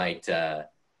that might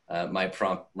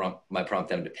prompt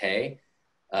them to pay.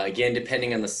 Again,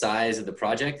 depending on the size of the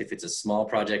project, if it's a small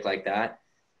project like that,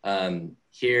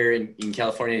 here in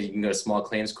California, you can go to small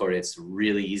claims court. It's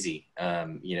really easy.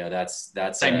 You know, that's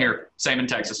same here, same in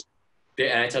Texas.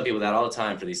 And I tell people that all the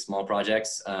time for these small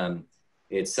projects.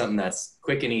 It's something that's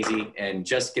quick and easy, and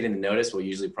just getting the notice will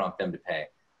usually prompt them to pay.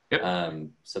 Yep.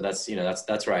 So that's, you know,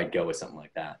 that's where I'd go with something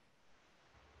like that.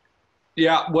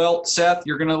 Yeah. Well, Seth,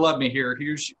 you're going to love me here.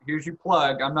 Here's your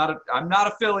plug. I'm not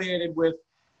affiliated with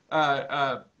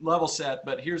Levelset,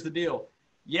 but here's the deal.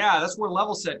 Yeah, that's where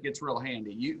Levelset gets real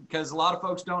handy. Because a lot of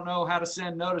folks don't know how to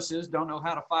send notices, don't know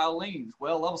how to file liens.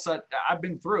 Well, Levelset, I've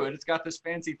been through it. It's got this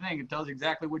fancy thing. It tells you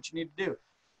exactly what you need to do.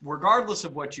 Regardless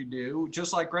of what you do,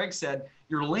 just like Greg said,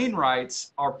 your lien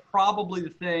rights are probably the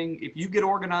thing. If you get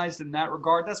organized in that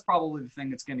regard, that's probably the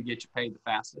thing that's going to get you paid the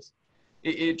fastest.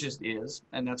 It just is,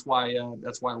 and that's why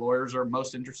lawyers are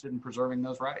most interested in preserving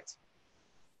those rights.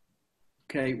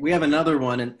 Okay, we have another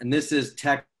one, and this is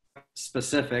tech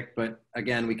specific, but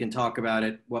again, we can talk about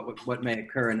it, what may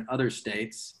occur in other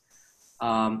states.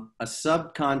 A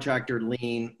subcontractor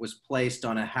lien was placed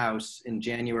on a house in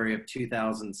January of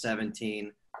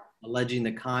 2017, alleging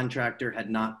the contractor had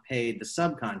not paid the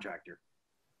subcontractor.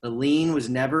 The lien was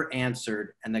never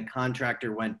answered, and the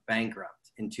contractor went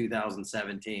bankrupt in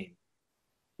 2017.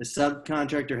 The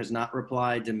subcontractor has not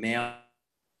replied to mail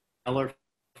or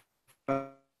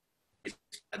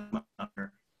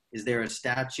is there a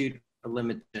statute of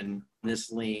limitation on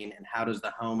this lien, and how does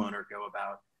the homeowner go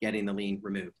about getting the lien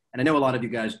removed? And I know a lot of you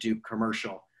guys do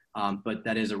commercial, but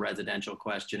that is a residential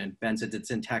question. And Ben, since it's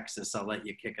in Texas, I'll let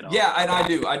you kick it off. Yeah, and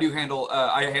I do handle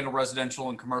I handle residential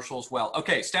and commercial as well.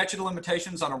 Okay, statute of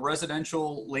limitations on a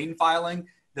residential lien filing.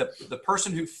 The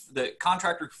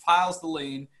contractor who files the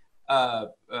lien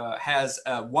has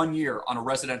 1 year on a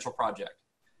residential project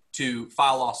to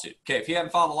file a lawsuit. Okay, if he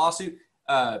hadn't filed a lawsuit,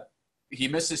 he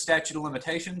misses statute of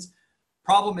limitations.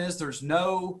 Problem is there's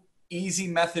no easy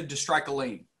method to strike a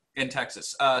lien in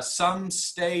Texas. Some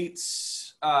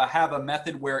states have a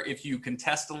method where if you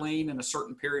contest a lien in a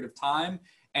certain period of time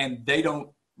and they don't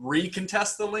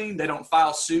recontest the lien, they don't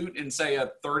file suit in say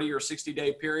a 30 or 60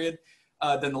 day period,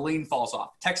 then the lien falls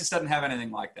off. Texas doesn't have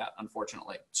anything like that,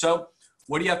 unfortunately. So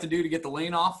what do you have to do to get the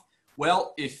lien off?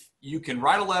 Well, if you can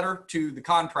write a letter to the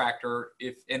contractor,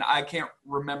 and I can't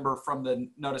remember from the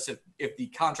notice if the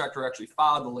contractor actually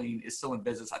filed the lien is still in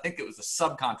business. I think it was the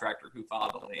subcontractor who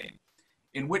filed the lien.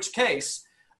 In which case,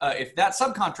 if that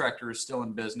subcontractor is still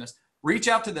in business, reach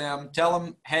out to them, tell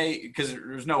them, hey, because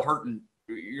there's no hurting,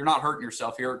 you're not hurting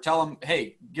yourself here. Tell them,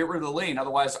 hey, get rid of the lien.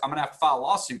 Otherwise, I'm going to have to file a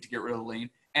lawsuit to get rid of the lien.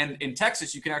 And in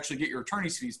Texas, you can actually get your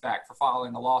attorney's fees back for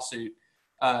filing a lawsuit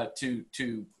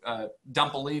to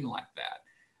dump a lien like that.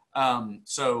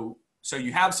 So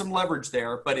you have some leverage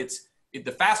there, but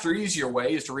the faster, easier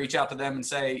way is to reach out to them and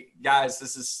say, guys,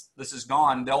 this is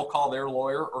gone. They'll call their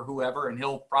lawyer or whoever, and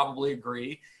he'll probably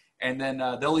agree. And then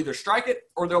they'll either strike it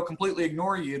or they'll completely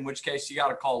ignore you, in which case you got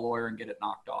to call a lawyer and get it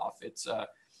knocked off. It's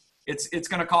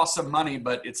going to cost some money,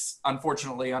 but it's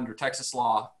unfortunately under Texas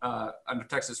law, under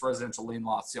Texas residential lien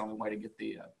law, it's the only way to get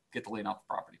the lien off the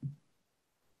property.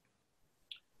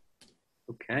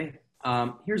 Okay.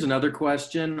 Here's another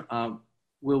question.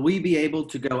 Will we be able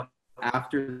to go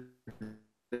after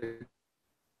the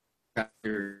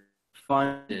contractor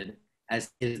funded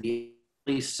as is the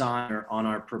only signer on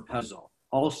our proposal?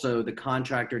 Also, the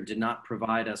contractor did not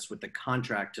provide us with the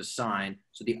contract to sign,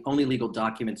 so the only legal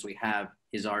documents we have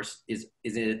is our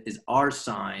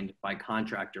signed by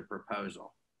contractor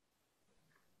proposal.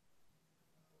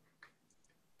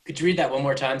 Could you read that one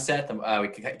more time, Seth? We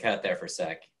can cut it there for a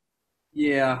sec.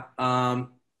 Yeah.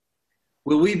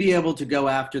 Will we be able to go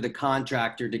after the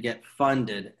contractor to get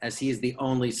funded as he is the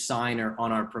only signer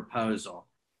on our proposal?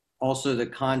 Also, the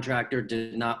contractor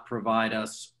did not provide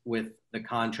us with the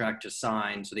contract to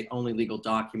sign, so the only legal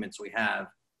documents we have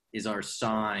is our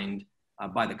signed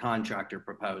by the contractor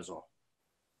proposal.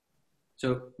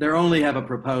 So they only have a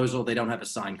proposal, they don't have a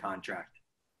signed contract.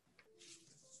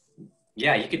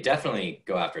 Yeah, you could definitely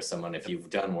go after someone if you've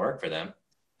done work for them.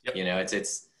 Yep.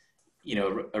 You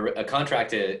know, a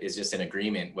contract is just an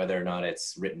agreement, whether or not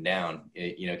it's written down.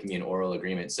 It can be an oral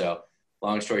agreement. So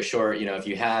long story short, if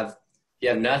you have you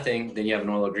have nothing, then you have an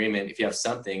oil agreement. If you have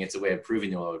something, it's a way of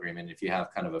proving the oil agreement. If you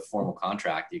have kind of a formal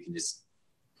contract, you can just,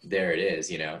 there it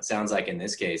is. You know, it sounds like in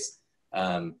this case,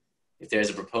 if there's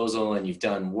a proposal and you've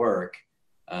done work,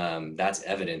 that's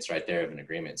evidence right there of an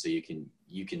agreement. So you can,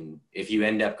 if you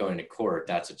end up going to court,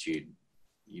 that's what you'd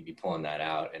be pulling that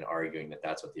out and arguing that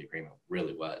that's what the agreement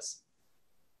really was.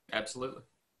 Absolutely.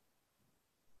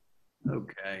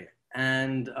 Okay.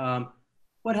 And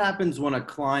what happens when a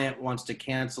client wants to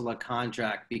cancel a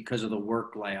contract because of the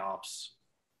work layoffs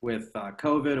with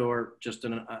COVID, or just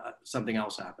something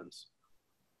else happens?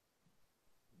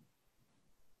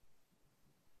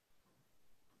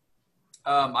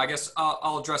 I guess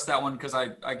I'll address that one because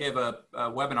I gave a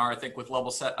webinar, I think, with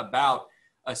Levelset about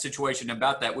a situation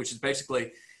about that, which is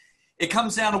basically, it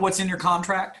comes down to what's in your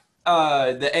contract.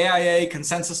 The AIA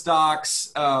consensus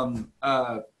docs,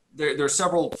 there are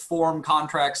several form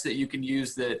contracts that you can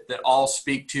use that all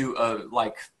speak to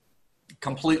like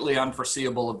completely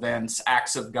unforeseeable events,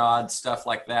 acts of God, stuff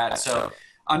like that. So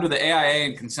under the AIA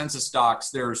and consensus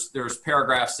docs, there's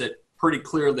paragraphs that pretty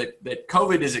clear that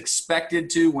COVID is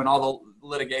expected to, when all the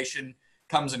litigation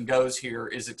comes and goes here,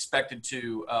 is expected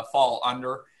to fall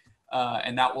under,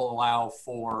 and that will allow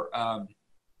for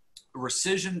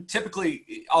rescission.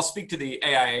 Typically, I'll speak to the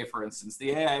AIA, for instance.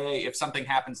 The AIA, if something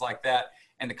happens like that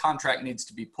and the contract needs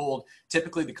to be pulled,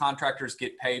 typically the contractors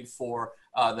get paid for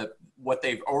what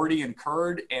they've already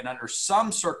incurred, and under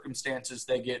some circumstances,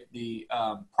 they get the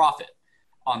profit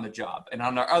on the job. And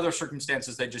under other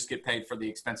circumstances, they just get paid for the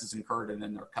expenses incurred, and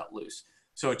then they're cut loose.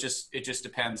 So it just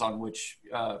depends on which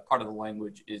part of the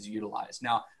language is utilized.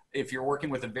 Now, if you're working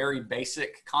with a very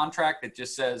basic contract that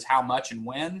just says how much and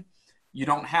when, you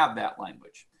don't have that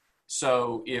language.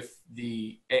 So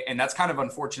and that's kind of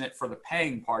unfortunate for the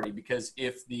paying party, because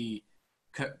if the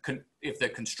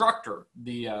constructor,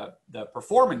 the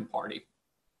performing party,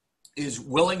 is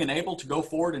willing and able to go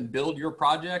forward and build your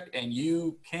project, and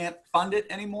you can't fund it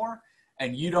anymore,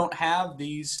 and you don't have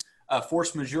these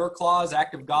force majeure clause,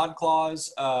 act of God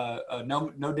clause,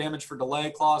 no damage for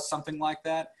delay clause, something like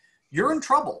that, you're in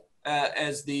trouble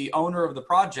as the owner of the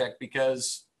project,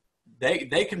 because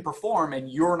they can perform and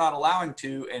you're not allowing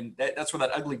to, and that's where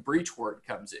that ugly breach word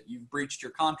comes in. You've breached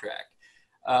your contract,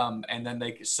 and then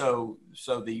so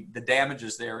the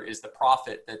damages there is the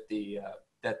profit that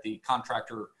the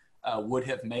contractor would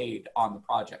have made on the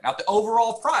project, not the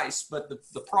overall price, but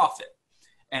the profit.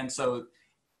 And so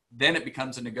then it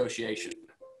becomes a negotiation.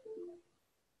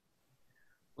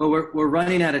 Well, we're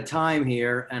running out of time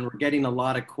here, and we're getting a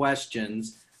lot of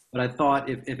questions, but I thought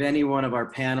if any one of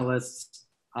our panelists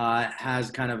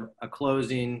has kind of a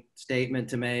closing statement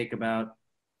to make about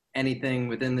anything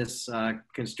within this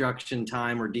construction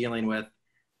time we're dealing with,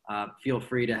 feel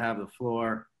free to have the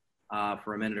floor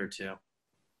for a minute or two.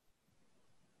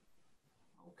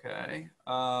 Okay.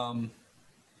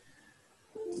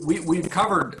 We've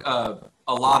covered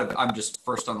a lot of, I'm just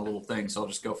first on a little thing, so I'll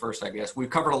just go first, I guess. We've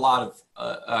covered a lot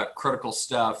of critical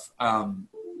stuff.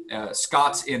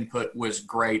 Scott's input was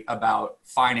great about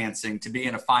financing. To be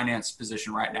in a finance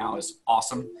position right now is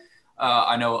awesome.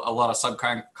 I know a lot of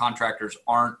subcontractors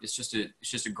aren't. It's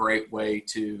just a great way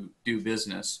to do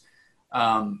business.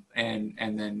 And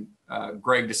then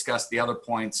Greg discussed the other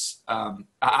points.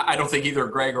 I don't think either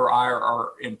Greg or I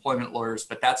are employment lawyers,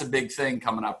 but that's a big thing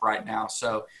coming up right now.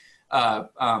 So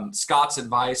Scott's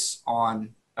advice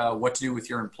on what to do with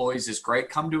your employees is great.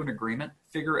 Come to an agreement,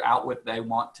 figure out what they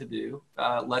want to do,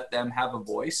 let them have a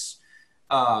voice,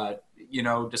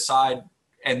 decide,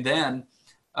 and then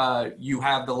you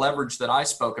have the leverage that I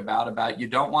spoke about you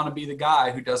don't want to be the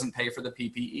guy who doesn't pay for the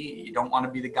PPE. You don't want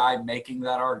to be the guy making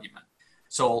that argument.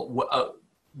 So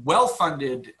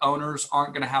well-funded owners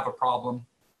aren't going to have a problem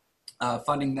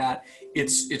funding that.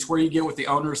 It's where you get with the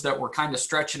owners that were kind of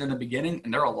stretching in the beginning,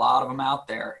 and there are a lot of them out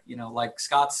there. Like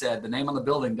Scott said, the name on the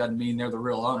building doesn't mean they're the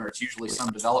real owner. It's usually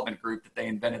some development group that they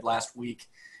invented last week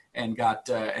and got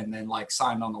and then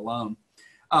signed on the loan.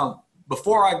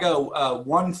 Before I go,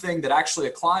 one thing that actually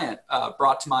a client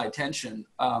brought to my attention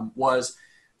was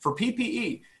for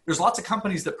PPE. There's lots of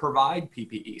companies that provide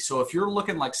PPE. So if you're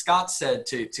looking, like Scott said,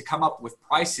 to come up with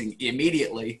pricing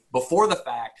immediately before the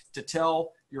fact to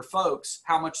tell your folks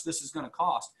how much this is going to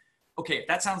cost. Okay, if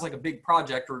that sounds like a big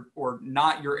project or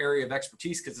not your area of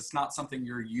expertise because it's not something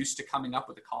you're used to coming up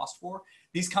with a cost for,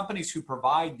 these companies who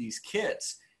provide these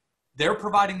kits, they're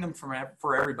providing them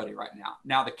for everybody right now.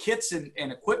 Now, the kits and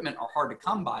equipment are hard to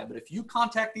come by, but if you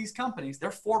contact these companies,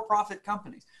 they're for-profit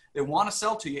companies. They want to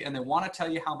sell to you, and they want to tell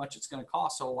you how much it's going to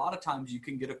cost. So a lot of times you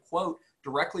can get a quote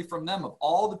directly from them of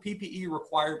all the PPE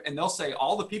required, and they'll say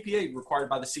all the PPE required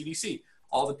by the CDC,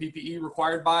 all the PPE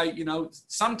required by, you know,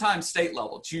 sometimes state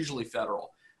level, it's usually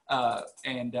federal.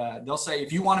 And they'll say,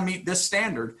 if you want to meet this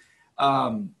standard,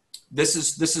 this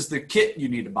is the kit you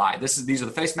need to buy. These are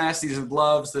the face masks, these are the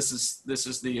gloves, this is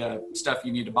the stuff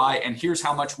you need to buy, and here's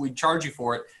how much we charge you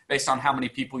for it based on how many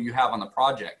people you have on the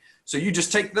project. So you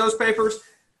just take those papers,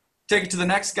 take it to the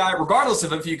next guy, regardless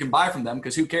of if you can buy from them,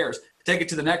 because who cares? Take it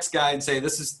to the next guy and say,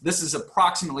 this is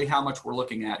approximately how much we're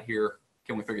looking at here.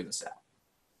 Can we figure this out?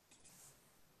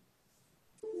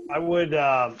 I would,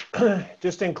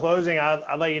 just in closing,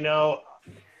 I'll let you know,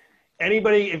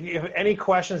 anybody, if you have any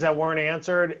questions that weren't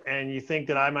answered and you think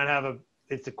that I might have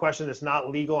it's a question that's not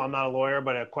legal, I'm not a lawyer,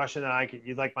 but a question that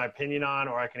you'd like my opinion on,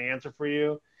 or I can answer for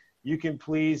you, you can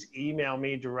please email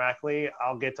me directly.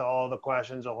 I'll get to all the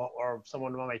questions, or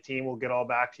someone on my team will get all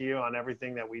back to you on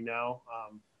everything that we know.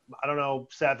 I don't know,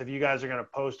 Seth, if you guys are going to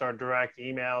post our direct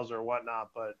emails or whatnot,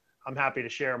 but I'm happy to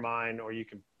share mine, or you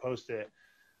can post it.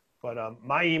 But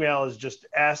my email is just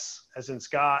S as in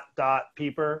Scott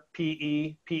 .Pieper,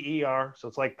 P-E-P-E-R. So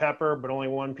it's like pepper, but only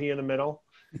one P in the middle.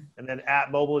 And then at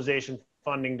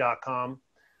mobilizationfunding.com.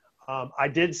 I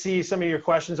did see some of your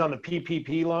questions on the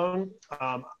PPP loan.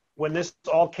 When this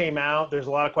all came out, there's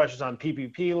a lot of questions on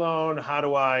PPP loan. How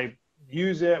do I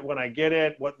use it when I get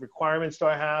it? What requirements do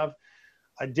I have?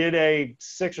 I did a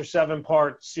 6 or 7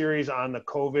 part series on the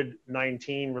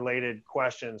COVID-19 related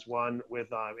questions. One with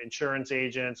insurance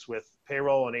agents, with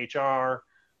payroll and HR,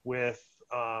 with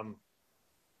our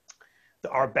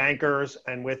bankers,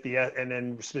 and with and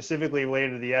then specifically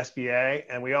related to the SBA.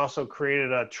 And we also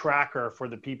created a tracker for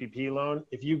the PPP loan.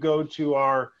 If you go to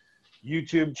our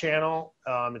YouTube channel,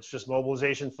 it's just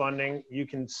Mobilization Funding. You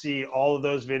can see all of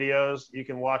those videos. You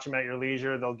can watch them at your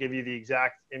leisure. They'll give you the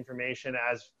exact information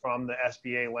as from the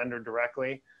SBA lender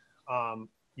directly.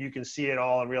 You can see it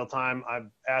all in real time. I've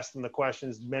asked them the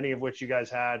questions, many of which you guys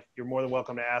had. You're more than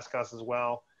welcome to ask us as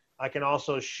well. I can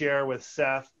also share with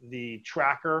Seth the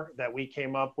tracker that we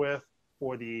came up with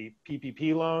for the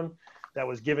PPP loan that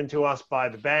was given to us by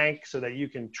the bank, so that you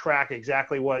can track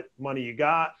exactly what money you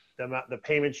got, the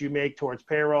payments you make towards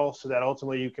payroll, so that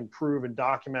ultimately you can prove and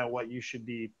document what should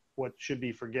be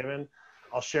forgiven.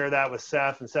 I'll share that with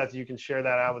Seth, and Seth, you can share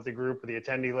that out with the group or the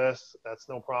attendee list. That's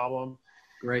no problem.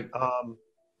 Great.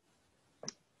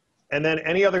 And then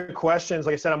any other questions,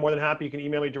 like I said, I'm more than happy. You can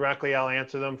email me directly. I'll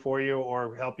answer them for you,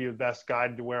 or help you best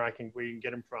guide to where you can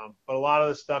get them from. But a lot of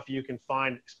the stuff you can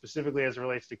find specifically as it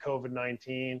relates to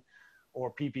COVID-19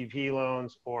 or PPP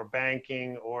loans or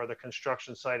banking or the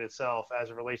construction site itself as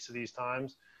it relates to these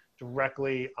times,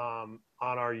 directly on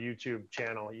our YouTube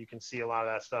channel. You can see a lot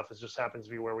of that stuff. It just happens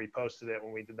to be where we posted it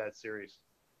when we did that series.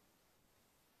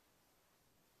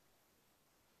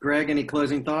 Greg, any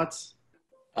closing thoughts?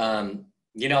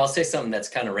 You know, I'll say something that's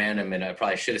kind of random, and I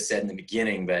probably should have said in the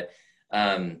beginning, but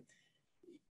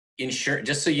insurance,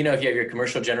 just so you know, if you have your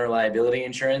commercial general liability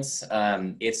insurance,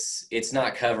 it's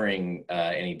not covering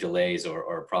any delays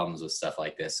or problems with stuff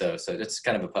like this. So it's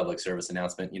kind of a public service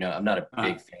announcement. You know, I'm not a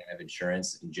big fan of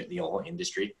insurance in the whole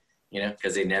industry, you know,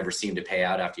 because they never seem to pay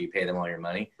out after you pay them all your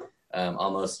money,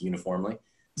 almost uniformly.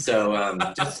 So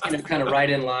just, you know, kind of right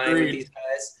in line with these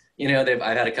guys. You know,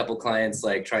 I've had a couple clients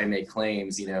like try and make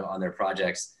claims, you know, on their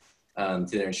projects to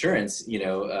their insurance, you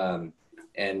know,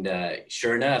 and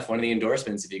sure enough, one of the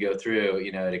endorsements, if you go through,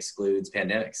 you know, it excludes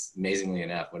pandemics. Amazingly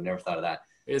enough, would never thought of that.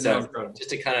 So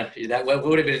just to kind of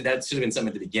that should have been something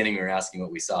at the beginning. We were asking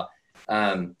what we saw.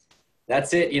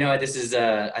 That's it. You know, this is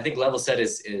I think Levelset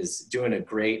is doing a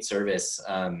great service.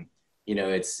 You know,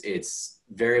 it's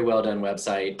very well done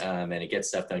website, and it gets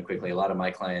stuff done quickly. A lot of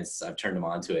my clients, I've turned them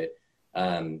on to it.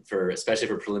 Especially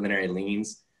for preliminary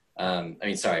liens,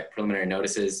 preliminary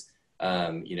notices,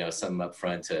 you know, some up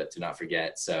front to not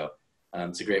forget. So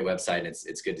it's a great website, and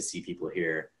it's good to see people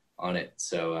here on it.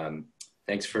 So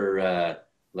thanks for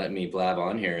letting me blab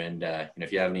on here. And you know,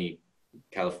 if you have any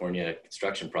California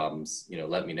construction problems, you know,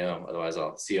 let me know. Otherwise,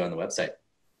 I'll see you on the website.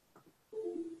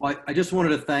 Well, I just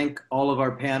wanted to thank all of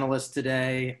our panelists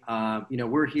today. You know,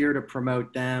 we're here to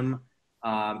promote them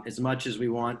as much as we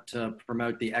want to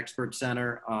promote the Expert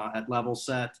Center at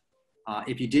Levelset.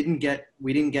 If we didn't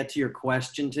get to your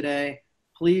question today,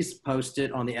 please post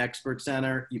it on the Expert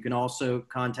Center. You can also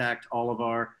contact all of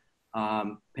our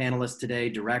panelists today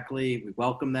directly. We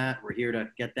welcome that. We're here to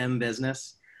get them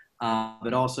business.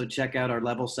 But also check out our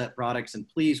Levelset products, and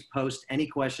please post any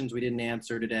questions we didn't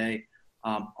answer today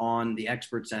on the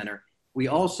Expert Center. We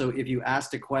also, if you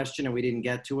asked a question and we didn't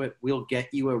get to it, we'll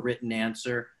get you a written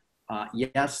answer.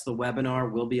 Yes, the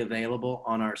webinar will be available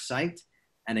on our site.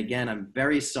 And again, I'm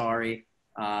very sorry.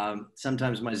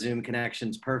 Sometimes my Zoom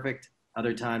connection's perfect.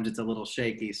 Other times it's a little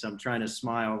shaky. So I'm trying to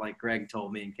smile like Greg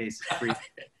told me in case it's free.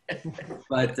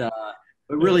 But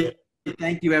really,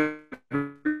 thank you.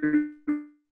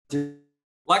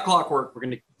 Like clockwork. We're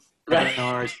going to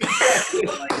webinars.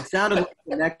 It sounded like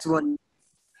the next one.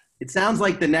 It sounds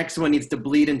like the next one needs to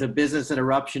bleed into business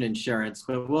interruption insurance,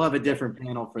 but we'll have a different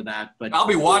panel for that. But I'll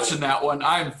be watching that one.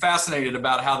 I'm fascinated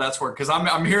about how that's worked because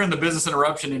I'm hearing the business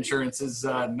interruption insurance is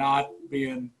not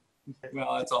being.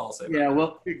 Well, that's all I'll say. Yeah.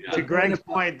 Well, to Greg's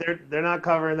point, they're not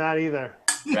covering that either.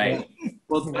 Right.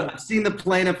 Well, I've seen the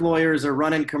plaintiff lawyers are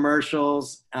running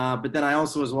commercials, but then I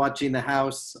also was watching the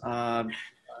House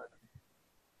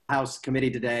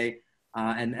committee today.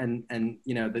 And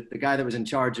you know, the guy that was in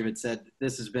charge of it said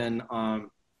this has been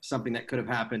something that could have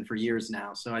happened for years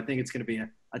now. So I think it's going to be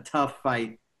a tough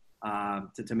fight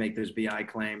to make those BI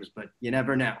claims, but you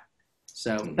never know.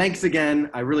 So thanks again.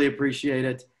 I really appreciate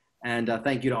it. And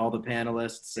thank you to all the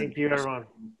panelists. Thank you, everyone.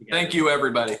 Thank you,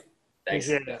 everybody. Thanks.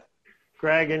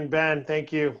 Greg and Ben,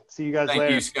 thank you. See you guys later.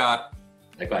 Thank you, Scott.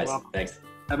 Likewise. Thanks.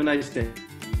 Have a nice day.